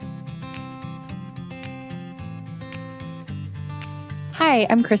Hi,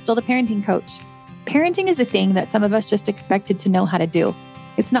 I'm Crystal, the parenting coach. Parenting is a thing that some of us just expected to know how to do.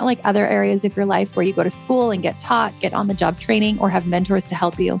 It's not like other areas of your life where you go to school and get taught, get on-the-job training, or have mentors to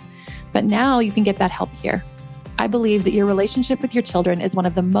help you. But now you can get that help here. I believe that your relationship with your children is one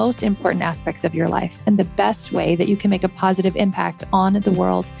of the most important aspects of your life and the best way that you can make a positive impact on the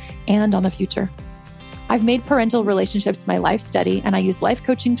world and on the future. I've made parental relationships my life study, and I use life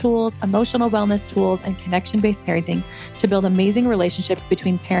coaching tools, emotional wellness tools, and connection-based parenting to build amazing relationships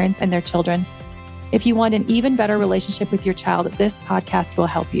between parents and their children. If you want an even better relationship with your child, this podcast will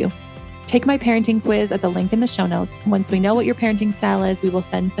help you. Take my parenting quiz at the link in the show notes. Once we know what your parenting style is, we will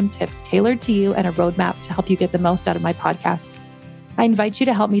send some tips tailored to you and a roadmap to help you get the most out of my podcast. I invite you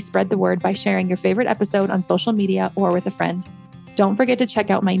to help me spread the word by sharing your favorite episode on social media or with a friend. Don't forget to check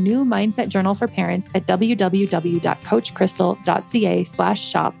out my new mindset journal for parents at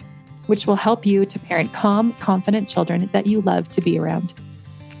www.coachcrystal.ca/shop, which will help you to parent calm, confident children that you love to be around.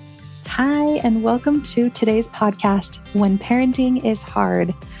 Hi, and welcome to today's podcast, When Parenting is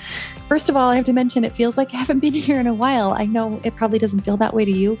Hard. First of all, I have to mention, it feels like I haven't been here in a while. I know it probably doesn't feel that way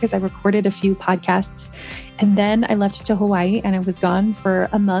to you because I recorded a few podcasts and then I left to Hawaii and I was gone for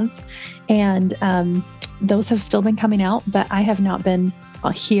a month. And those have still been coming out, but I have not been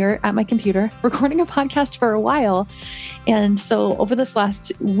here at my computer recording a podcast for a while. And so over this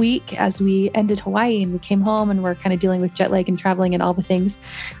last week, as we ended Hawaii and we came home and we're kind of dealing with jet lag and traveling and all the things,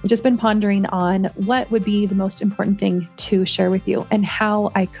 I've just been pondering on what would be the most important thing to share with you and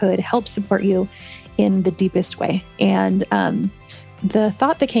how I could help support you in the deepest way. And the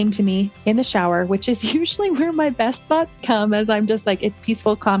thought that came to me in the shower, which is usually where my best thoughts come as I'm just like, it's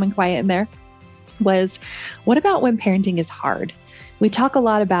peaceful, calm, and quiet in there, was what about when parenting is hard? We talk a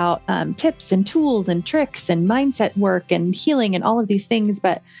lot about tips and tools and tricks and mindset work and healing and all of these things,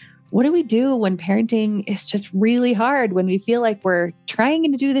 but what do we do when parenting is just really hard, when we feel like we're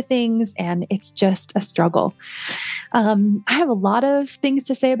trying to do the things and it's just a struggle? I have a lot of things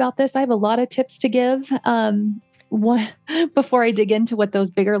to say about this. I have a lot of tips to give. Before I dig into what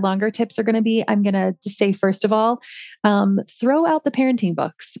those bigger, longer tips are going to be, I'm going to say, first of all, throw out the parenting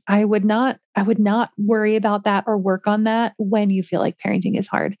books. I would not worry about that or work on that when you feel like parenting is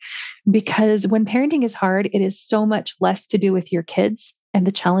hard, because when parenting is hard, it is so much less to do with your kids and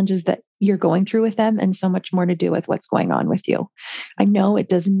the challenges that you're going through with them and so much more to do with what's going on with you. I know it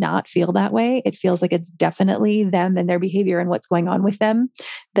does not feel that way. It feels like it's definitely them and their behavior and what's going on with them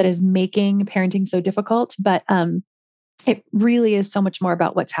that is making parenting so difficult. But it really is so much more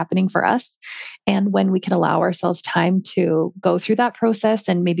about what's happening for us. And when we can allow ourselves time to go through that process,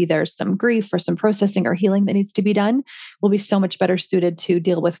 and maybe there's some grief or some processing or healing that needs to be done, we'll be so much better suited to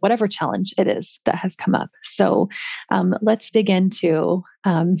deal with whatever challenge it is that has come up. So let's dig into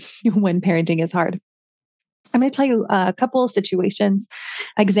when parenting is hard. I'm going to tell you a couple of situations,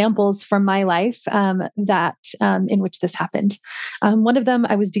 examples from my life that in which this happened. One of them,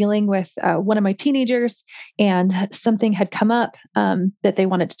 I was dealing with one of my teenagers, and something had come up that they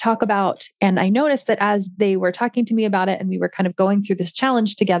wanted to talk about. And I noticed that as they were talking to me about it, and we were kind of going through this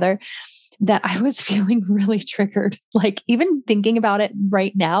challenge together, that I was feeling really triggered. Like even thinking about it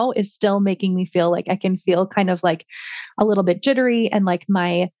right now is still making me feel like I can feel kind of like a little bit jittery, and like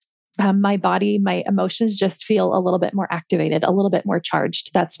my body, my emotions just feel a little bit more activated, a little bit more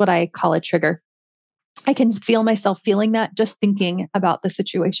charged. That's what I call a trigger. I can feel myself feeling that just thinking about the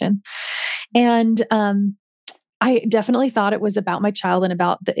situation. And I definitely thought it was about my child and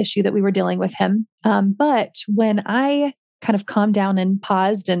about the issue that we were dealing with him. But when I kind of calmed down and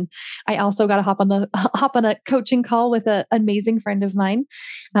paused, and I also got to hop on a coaching call with an amazing friend of mine.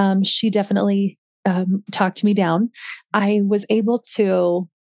 She definitely talked me down. I was able to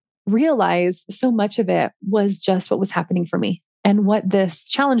realize so much of it was just what was happening for me and what this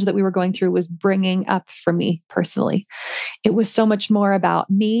challenge that we were going through was bringing up for me personally. It was so much more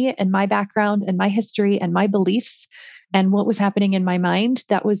about me and my background and my history and my beliefs and what was happening in my mind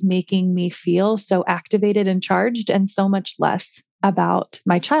that was making me feel so activated and charged, and so much less about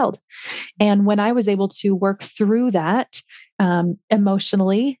my child. And when I was able to work through that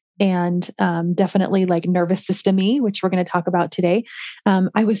emotionally, and definitely like nervous system-y, which we're going to talk about today,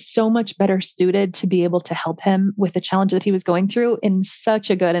 I was so much better suited to be able to help him with the challenge that he was going through in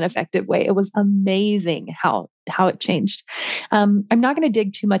such a good and effective way. It was amazing how it changed. I'm not going to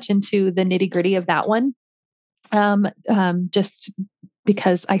dig too much into the nitty-gritty of that one, just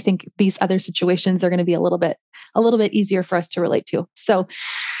because I think these other situations are going to be a little bit easier for us to relate to. So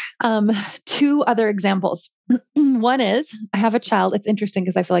Um, Two other examples. One is I have a child. It's interesting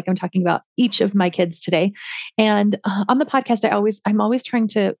because I feel like I'm talking about each of my kids today. And on the podcast, I'm always trying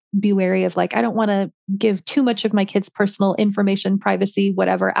to be wary of like, I don't want to give too much of my kids' personal information, privacy,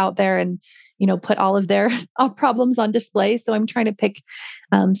 whatever out there and, put all of their problems on display. So I'm trying to pick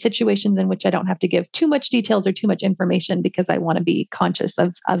situations in which I don't have to give too much details or too much information because I want to be conscious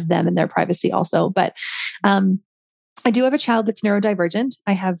of them and their privacy also. But I do have a child that's neurodivergent.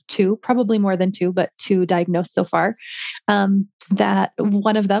 I have two, probably more than two, but two diagnosed so far. That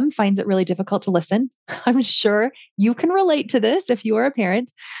one of them finds it really difficult to listen. I'm sure you can relate to this if you are a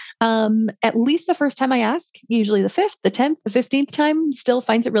parent. At least the first time I ask, usually the 5th, the 10th, the 15th time, still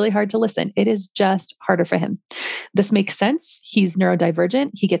finds it really hard to listen. It is just harder for him. This makes sense. He's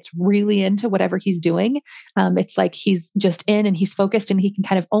neurodivergent. He gets really into whatever he's doing. It's like he's just in and he's focused and he can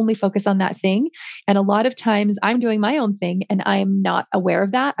kind of only focus on that thing. And a lot of times I'm doing my own thing and I'm not aware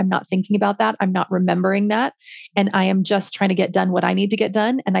of that. I'm not thinking about that. I'm not remembering that. And I am just trying to get done what I need to get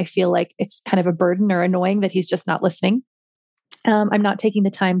done. And I feel like it's kind of a burden or annoying that he's just not listening. I'm not taking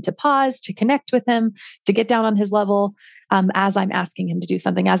the time to pause, to connect with him, to get down on his level as I'm asking him to do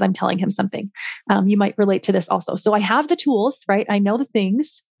something, as I'm telling him something. You might relate to this also. So I have the tools, right? I know the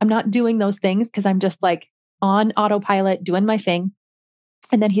things. I'm not doing those things because I'm just like on autopilot doing my thing.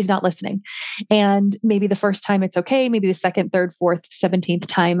 And then he's not listening. And maybe the first time it's okay. Maybe the second, third, fourth, 17th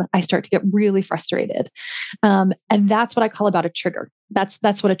time, I start to get really frustrated. And that's what I call about a trigger. That's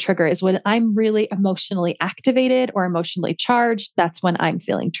what a trigger is. When I'm really emotionally activated or emotionally charged, that's when I'm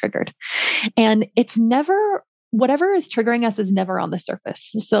feeling triggered. And it's never, whatever is triggering us is never on the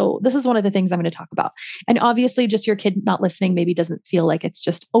surface. So this is one of the things I'm going to talk about. And obviously just your kid not listening maybe doesn't feel like it's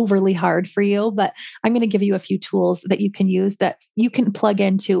just overly hard for you, but I'm going to give you a few tools that you can use that you can plug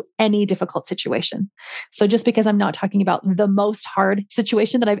into any difficult situation. So just because I'm not talking about the most hard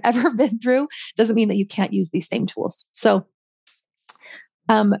situation that I've ever been through doesn't mean that you can't use these same tools. So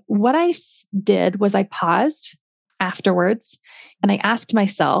what I did was I paused afterwards and I asked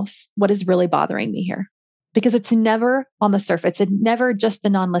myself, what is really bothering me here? Because it's never on the surface. It's never just the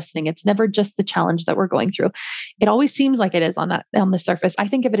non-listening. It's never just the challenge that we're going through. It always seems like it is on the surface. I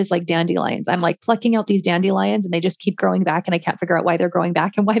think of it as like dandelions. I'm like plucking out these dandelions and they just keep growing back and I can't figure out why they're growing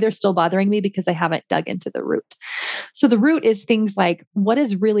back and why they're still bothering me because I haven't dug into the root. So the root is things like, what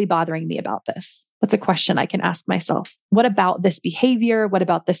is really bothering me about this? That's a question I can ask myself. What about this behavior? What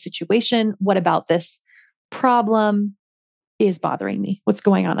about this situation? What about this problem is bothering me? What's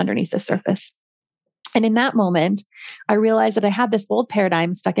going on underneath the surface? And in that moment, I realized that I had this old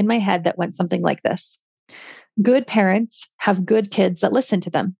paradigm stuck in my head that went something like this. Good parents have good kids that listen to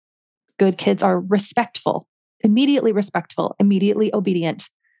them. Good kids are respectful, immediately obedient.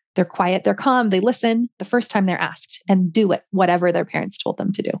 They're quiet, they're calm, they listen the first time they're asked and do it, whatever their parents told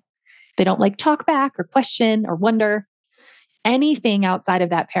them to do. They don't like talk back or question or wonder. Anything outside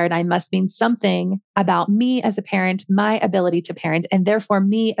of that paradigm must mean something about me as a parent, my ability to parent, and therefore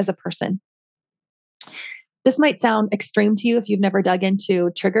me as a person. This might sound extreme to you if you've never dug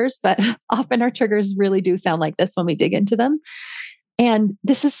into triggers, but often our triggers really do sound like this when we dig into them. And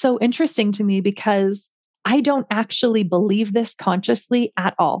this is so interesting to me because I don't actually believe this consciously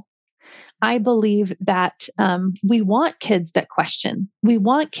at all. I believe that we want kids that question. We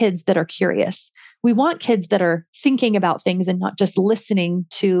want kids that are curious. We want kids that are thinking about things and not just listening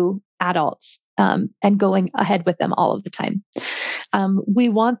to adults and going ahead with them all of the time. We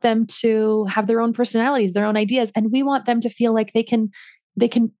want them to have their own personalities, their own ideas, and we want them to feel like they can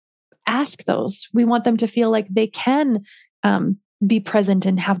ask those. We want them to feel like they can be present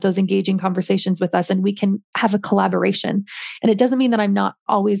and have those engaging conversations with us, and we can have a collaboration. And it doesn't mean that I'm not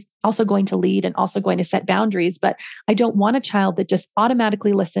always also going to lead and also going to set boundaries, but I don't want a child that just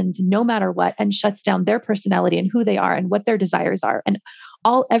automatically listens no matter what and shuts down their personality and who they are and what their desires are and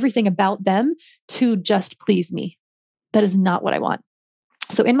everything about them to just please me. That is not what I want.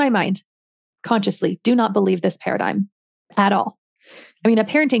 So in my mind, consciously, do not believe this paradigm at all. I mean, a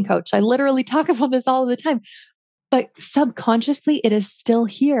parenting coach, I literally talk about this all the time, but subconsciously, it is still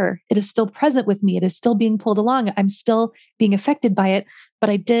here. It is still present with me. It is still being pulled along. I'm still being affected by it, but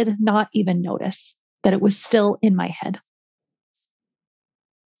I did not even notice that it was still in my head.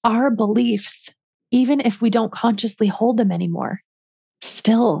 Our beliefs, even if we don't consciously hold them anymore,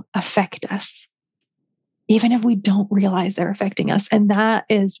 still affect us, even if we don't realize they're affecting us. And that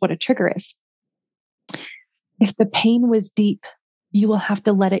is what a trigger is. If the pain was deep, you will have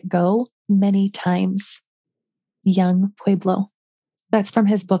to let it go many times. Young Pueblo. That's from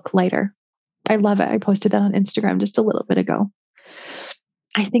his book, Lighter. I love it. I posted that on Instagram just a little bit ago.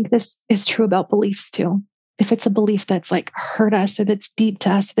 I think this is true about beliefs too. if it's a belief that's like hurt us or that's deep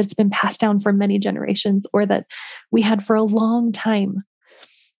to us, that's been passed down for many generations or that we had for a long time,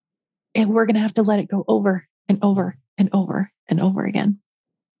 and we're going to have to let it go over and over and over and over again.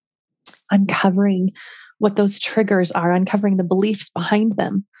 Uncovering what those triggers are, uncovering the beliefs behind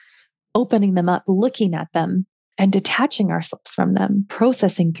them, opening them up, looking at them, and detaching ourselves from them,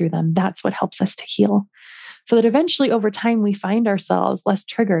 processing through them. That's what helps us to heal. So that eventually over time, we find ourselves less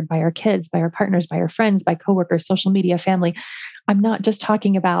triggered by our kids, by our partners, by our friends, by coworkers, social media, family. I'm not just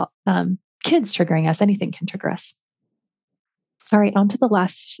talking about kids triggering us. Anything can trigger us. All right, on to the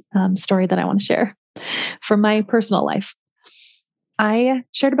last story that I want to share from my personal life. I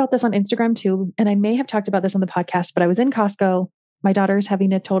shared about this on Instagram too, and I may have talked about this on the podcast, but I was in Costco. My daughter's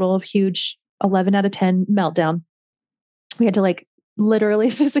having a total of huge 11 out of 10 meltdown. We had to like literally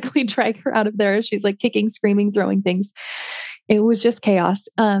physically drag her out of there. She's like kicking, screaming, throwing things. It was just chaos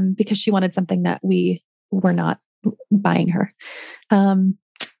because she wanted something that we were not buying her.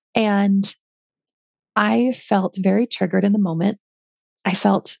 And I felt very triggered in the moment. I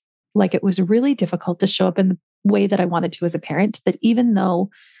felt like it was really difficult to show up in the way that I wanted to as a parent, that even though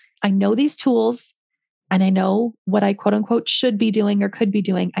I know these tools and I know what I quote unquote should be doing or could be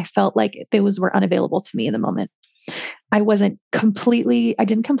doing, I felt like those were unavailable to me in the moment. I didn't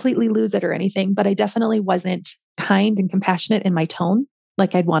completely lose it or anything, but I definitely wasn't kind and compassionate in my tone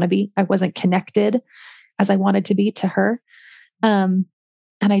like I'd want to be. I wasn't connected as I wanted to be to her. And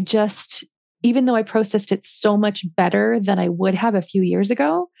I just, even though I processed it so much better than I would have a few years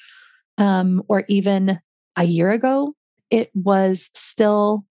ago, or even a year ago, it was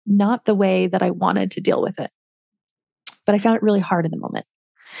still not the way that I wanted to deal with it. But I found it really hard in the moment.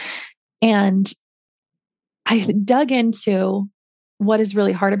 And I dug into what is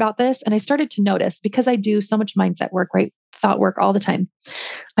really hard about this. And I started to notice, because I do so much mindset work, right? Thought work all the time.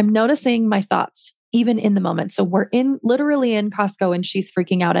 I'm noticing my thoughts even in the moment. So we're literally in Costco and she's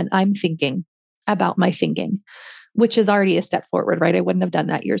freaking out and I'm thinking about my thinking, which is already a step forward, right? I wouldn't have done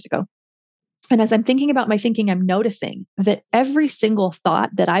that years ago. And as I'm thinking about my thinking, I'm noticing that every single thought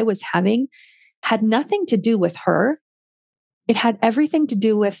that I was having had nothing to do with her. It had everything to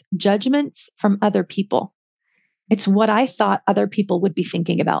do with judgments from other people. It's what I thought other people would be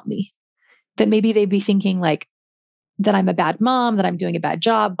thinking about me. That maybe they'd be thinking like that I'm a bad mom, that I'm doing a bad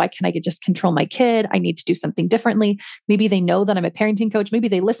job. Why can't I just control my kid? I need to do something differently. Maybe they know that I'm a parenting coach. Maybe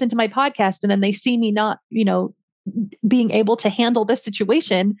they listen to my podcast and then they see me not, being able to handle this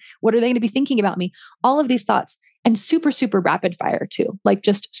situation. What are they going to be thinking about me? All of these thoughts, and super, super rapid fire too. Like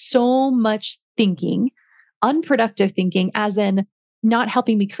just so much thinking, unproductive thinking, as in not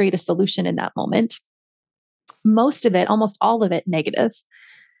helping me create a solution in that moment. Most of it, almost all of it, negative.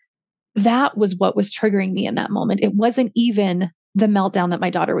 That was what was triggering me in that moment. It wasn't even the meltdown that my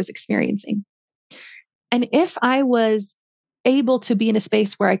daughter was experiencing. And if I was able to be in a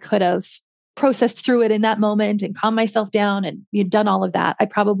space where I could have processed through it in that moment and calmed myself down and you'd done all of that, I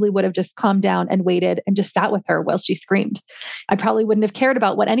probably would have just calmed down and waited and just sat with her while she screamed. I probably wouldn't have cared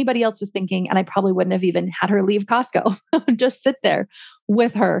about what anybody else was thinking. And I probably wouldn't have even had her leave Costco, just sit there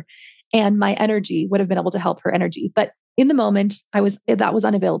with her. And my energy would have been able to help her energy. But in the moment, that was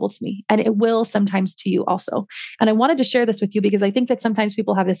unavailable to me. And it will sometimes to you also. And I wanted to share this with you because I think that sometimes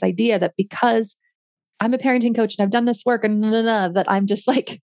people have this idea that because I'm a parenting coach and I've done this work and that I'm just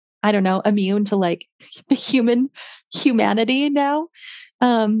like, I don't know, immune to like the humanity now.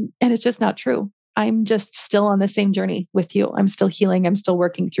 And it's just not true. I'm just still on the same journey with you. I'm still healing. I'm still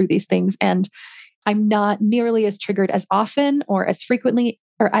working through these things. And I'm not nearly as triggered as often or as frequently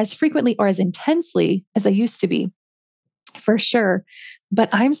or as intensely as I used to be, for sure. But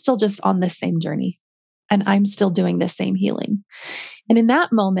I'm still just on the same journey and I'm still doing the same healing. And in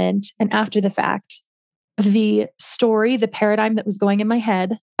that moment, and after the fact, the story, the paradigm that was going in my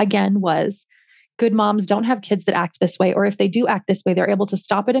head again was good moms don't have kids that act this way. Or if they do act this way, they're able to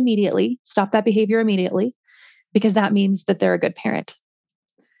stop it immediately, stop that behavior immediately, because that means that they're a good parent.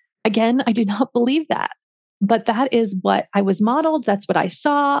 Again, I do not believe that, but that is what I was modeled. That's what I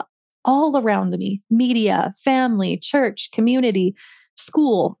saw all around me, media, family, church, community,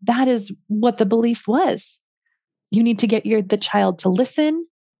 school. That is what the belief was. You need to get the child to listen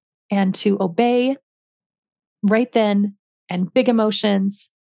and to obey right then, and big emotions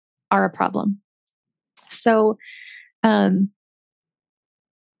are a problem. So, I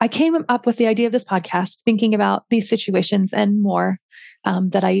came up with the idea of this podcast, thinking about these situations and more,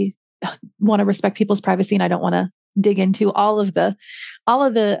 that I want to respect people's privacy and I don't want to dig into all of the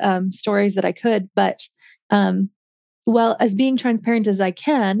stories that I could, but, well, as being transparent as I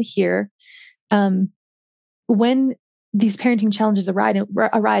can here, when these parenting challenges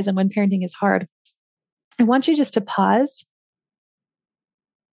arise and when parenting is hard, I want you just to pause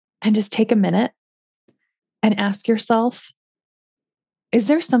and just take a minute and ask yourself, is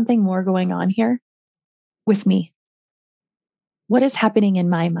there something more going on here with me? What is happening in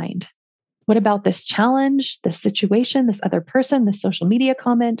my mind? What about this challenge, this situation, this other person, this social media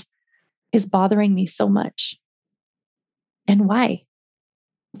comment is bothering me so much? And why?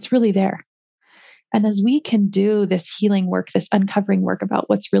 It's really there. And as we can do this healing work, this uncovering work about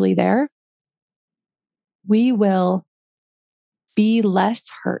what's really there, we will be less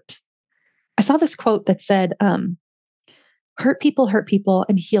hurt. I saw this quote that said, hurt people,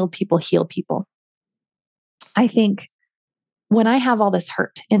 and heal people. I think when I have all this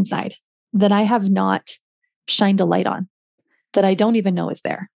hurt inside that I have not shined a light on, that I don't even know is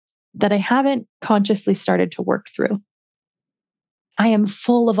there, that I haven't consciously started to work through, I am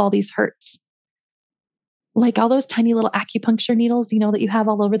full of all these hurts. Like all those tiny little acupuncture needles, that you have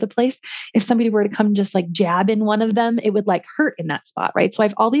all over the place. If somebody were to come just like jab in one of them, it would like hurt in that spot, right? So I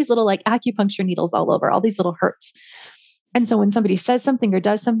have all these little like acupuncture needles all over, all these little hurts. And so when somebody says something or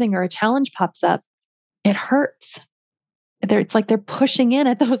does something or a challenge pops up, it hurts. It's like they're pushing in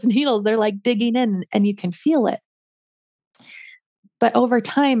at those needles. They're like digging in and you can feel it. But over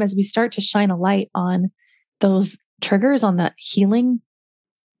time, as we start to shine a light on those triggers, on that healing,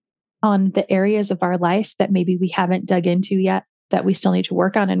 on the areas of our life that maybe we haven't dug into yet, that we still need to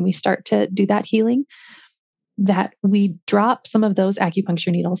work on, and we start to do that healing, that we drop some of those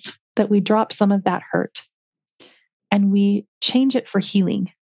acupuncture needles, that we drop some of that hurt, and we change it for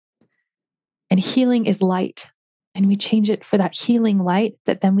healing. And healing is light. And we change it for that healing light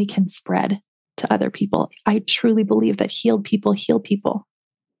that then we can spread to other people. I truly believe that healed people heal people.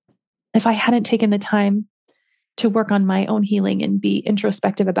 If I hadn't taken the time to work on my own healing and be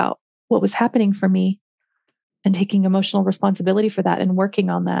introspective about what was happening for me and taking emotional responsibility for that and working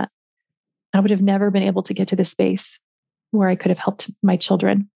on that, I would have never been able to get to the space where I could have helped my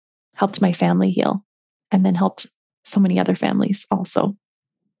children, helped my family heal, and then helped so many other families also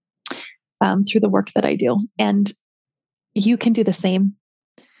through the work that I do. And you can do the same.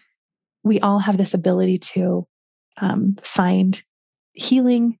 We all have this ability to find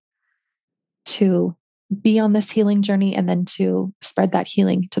healing, to be on this healing journey, and then to spread that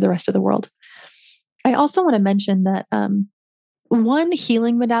healing to the rest of the world. I also want to mention that one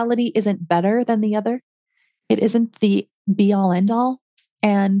healing modality isn't better than the other. It isn't the be all end all.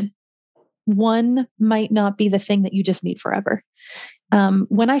 And one might not be the thing that you just need forever.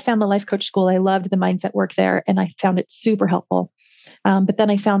 When I found the Life Coach School, I loved the mindset work there and I found it super helpful. But then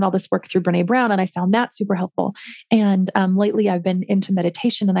I found all this work through Brene Brown and I found that super helpful. And lately I've been into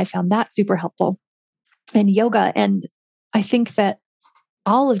meditation and I found that super helpful, and yoga. And I think that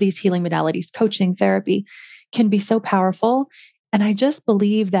all of these healing modalities, coaching, therapy, can be so powerful. And I just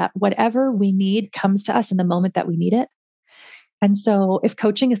believe that whatever we need comes to us in the moment that we need it. And so if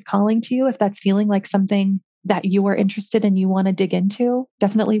coaching is calling to you, if that's feeling like something that you are interested in, you want to dig into,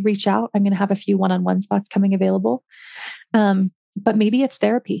 definitely reach out. I'm going to have a few one-on-one spots coming available. But maybe it's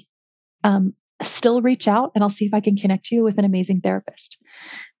therapy. Still reach out and I'll see if I can connect you with an amazing therapist.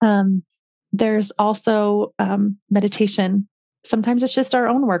 There's also meditation. Sometimes it's just our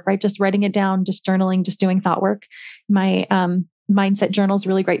own work, right? Just writing it down, just journaling, just doing thought work. My mindset journal is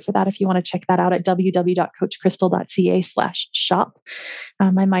really great for that. If you want to check that out at www.coachcrystal.ca/shop.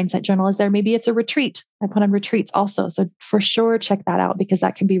 My mindset journal is there. Maybe it's a retreat. I put on retreats also. So for sure, check that out because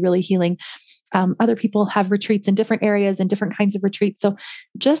that can be really healing. Other people have retreats in different areas and different kinds of retreats. So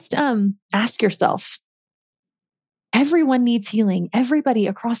just ask yourself, everyone needs healing. Everybody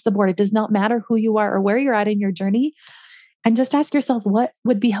across the board. It does not matter who you are or where you're at in your journey. And just ask yourself, what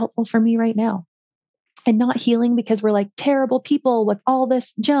would be helpful for me right now? And not healing because we're like terrible people with all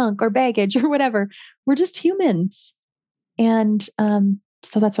this junk or baggage or whatever. We're just humans. And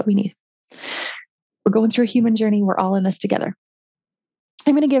so that's what we need. We're going through a human journey. We're all in this together.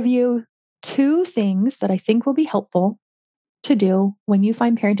 I'm going to give you 2 things that I think will be helpful to do when you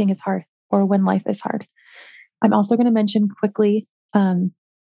find parenting is hard or when life is hard. I'm also going to mention quickly,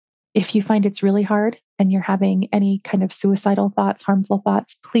 if you find it's really hard and you're having any kind of suicidal thoughts, harmful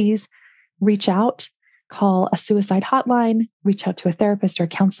thoughts, please reach out, call a suicide hotline, reach out to a therapist or a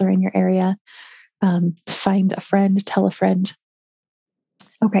counselor in your area, find a friend, tell a friend.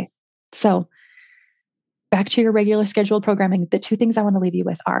 Okay, so back to your regular scheduled programming. The 2 things I want to leave you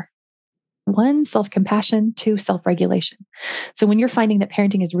with are 1, self-compassion, 2, self-regulation. So when you're finding that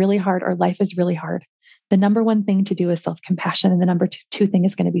parenting is really hard or life is really hard, the number 1 thing to do is self-compassion. And the number 2 thing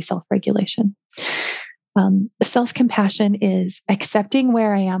is going to be self-regulation. Self-compassion is accepting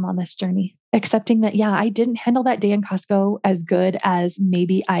where I am on this journey, accepting that, yeah, I didn't handle that day in Costco as good as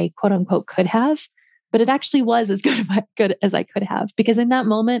maybe I quote unquote could have. but it actually was as good as I could have, because in that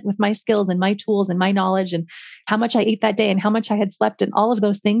moment, with my skills and my tools and my knowledge and how much I ate that day and how much I had slept and all of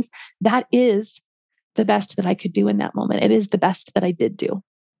those things, that is the best that I could do in that moment. It is the best that I did do.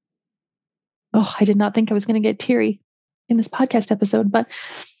 Oh, I did not think I was going to get teary in this podcast episode, but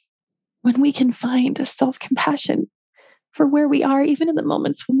when we can find a self-compassion for where we are, even in the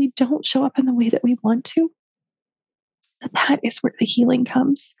moments when we don't show up in the way that we want to, that is where the healing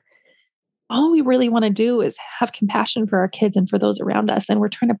comes. All we really want to do is have compassion for our kids and for those around us. And we're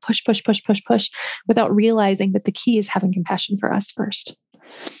trying to push without realizing that the key is having compassion for us first.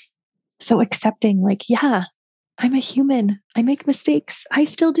 So accepting, like, yeah, I'm a human. I make mistakes. I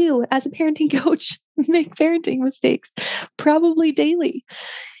still do. As a parenting coach, make parenting mistakes, probably daily.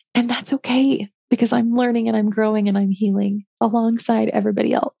 And that's okay, because I'm learning and I'm growing and I'm healing alongside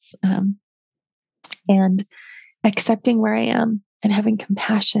everybody else. And accepting where I am and having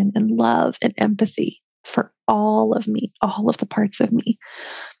compassion and love and empathy for all of me, all of the parts of me,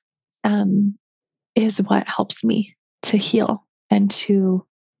 is what helps me to heal and to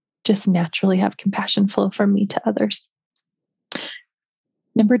just naturally have compassion flow from me to others.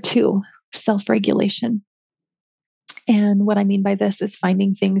 Number 2, self-regulation. And what I mean by this is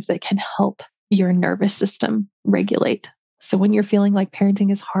finding things that can help your nervous system regulate. So when you're feeling like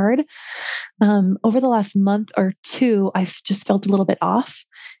parenting is hard, over the last month or 2, I've just felt a little bit off,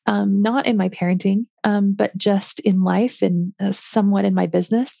 not in my parenting, but just in life and somewhat in my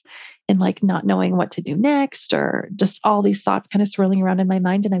business, and like not knowing what to do next, or just all these thoughts kind of swirling around in my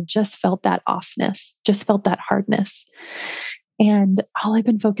mind. And I've just felt that offness, just felt that hardness. And all I've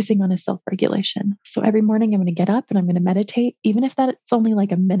been focusing on is self-regulation. So every morning I'm going to get up and I'm going to meditate, even if that's only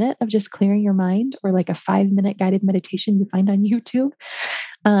like a minute of just clearing your mind, or like a 5-minute guided meditation you find on YouTube.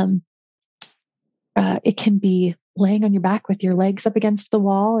 It can be laying on your back with your legs up against the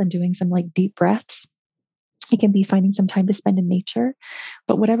wall and doing some like deep breaths. It can be finding some time to spend in nature,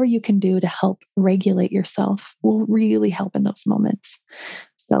 but whatever you can do to help regulate yourself will really help in those moments.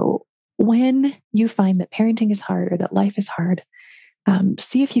 So when you find that parenting is hard or that life is hard,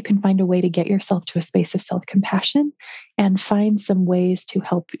 see if you can find a way to get yourself to a space of self-compassion and find some ways to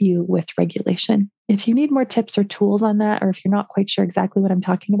help you with regulation. If you need more tips or tools on that, or if you're not quite sure exactly what I'm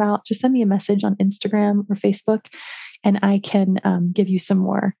talking about, just send me a message on Instagram or Facebook, and I can give you some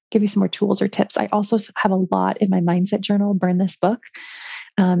more tools or tips. I also have a lot in my mindset journal, Burn This Book.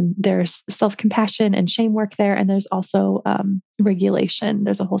 There's self-compassion and shame work there. And there's also regulation.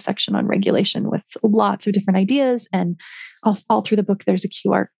 There's a whole section on regulation with lots of different ideas. And all through the book, there's a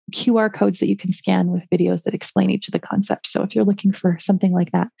QR codes that you can scan with videos that explain each of the concepts. So if you're looking for something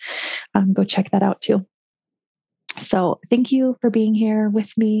like that, go check that out too. So thank you for being here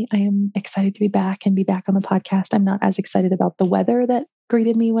with me. I am excited to be back on the podcast. I'm not as excited about the weather that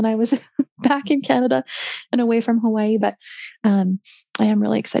greeted me when I was back in Canada and away from Hawaii, but I am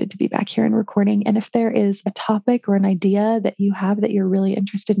really excited to be back here and recording. And if there is a topic or an idea that you have that you're really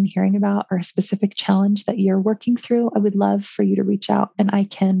interested in hearing about, or a specific challenge that you're working through, I would love for you to reach out, and I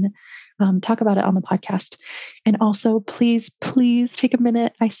can talk about it on the podcast. And also, please take a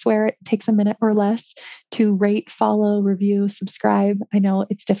minute. I swear it takes a minute or less to rate, follow, review, subscribe. I know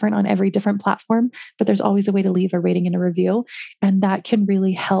it's different on every different platform, but there's always a way to leave a rating and a review. And that can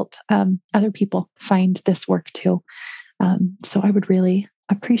really help other people find this work too. So I would really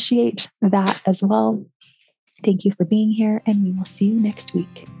appreciate that as well. Thank you for being here, and we will see you next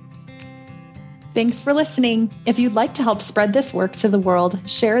week. Thanks for listening. If you'd like to help spread this work to the world,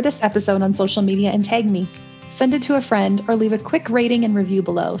 share this episode on social media and tag me. Send it to a friend, or leave a quick rating and review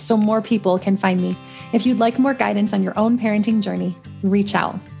below so more people can find me. If you'd like more guidance on your own parenting journey, reach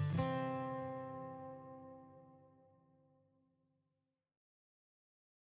out.